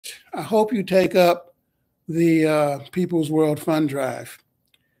I hope you take up the People's World Fund Drive.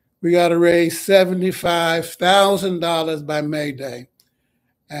 We got to raise $75,000 by May Day.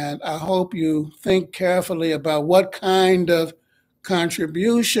 And I hope you think carefully about what kind of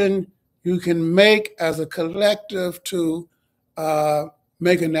contribution you can make as a collective to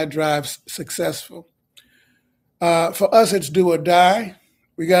making that drive successful. For us, it's do or die.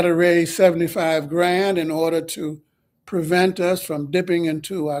 We got to raise 75 grand in order to prevent us from dipping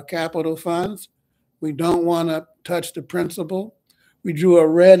into our capital funds. We don't want to touch the principal. We drew a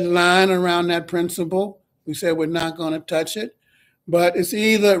red line around that principal. We said we're not going to touch it. But it's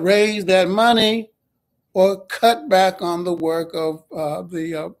either raise that money or cut back on the work of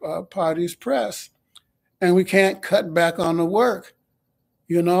the party's press. And we can't cut back on the work.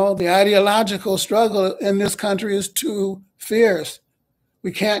 You know, the ideological struggle in this country is too fierce.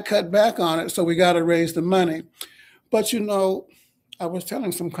 We can't cut back on it, so we got to raise the money. But, you know, I was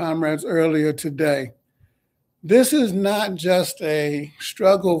telling some comrades earlier today, this is not just a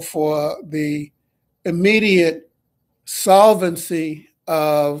struggle for the immediate solvency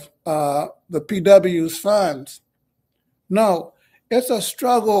of the PW's funds. No, it's a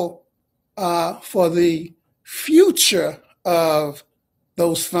struggle for the future of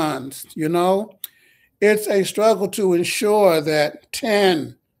those funds, you know? It's a struggle to ensure that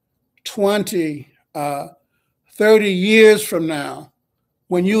 10, 20, 30 years from now,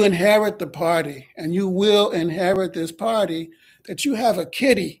 when you inherit the party, and you will inherit this party, that you have a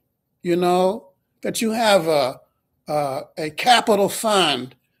kitty, you know, that you have a capital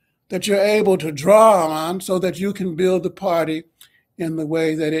fund that you're able to draw on so that you can build the party in the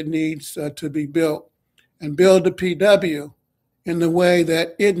way that it needs to be built, and build the PW in the way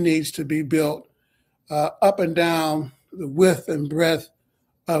that it needs to be built up and down the width and breadth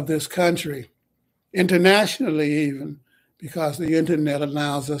of this country, internationally even, because the internet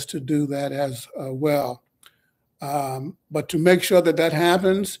allows us to do that as well. But to make sure that that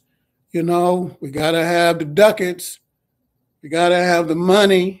happens, you know, we got to have the ducats, we got to have the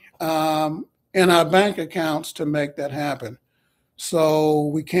money in our bank accounts to make that happen. So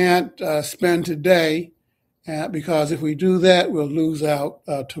we can't spend today because if we do that, we'll lose out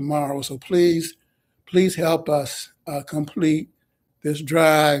tomorrow. So please help us complete this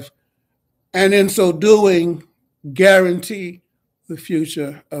drive, and in so doing, guarantee the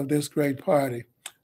future of this great party.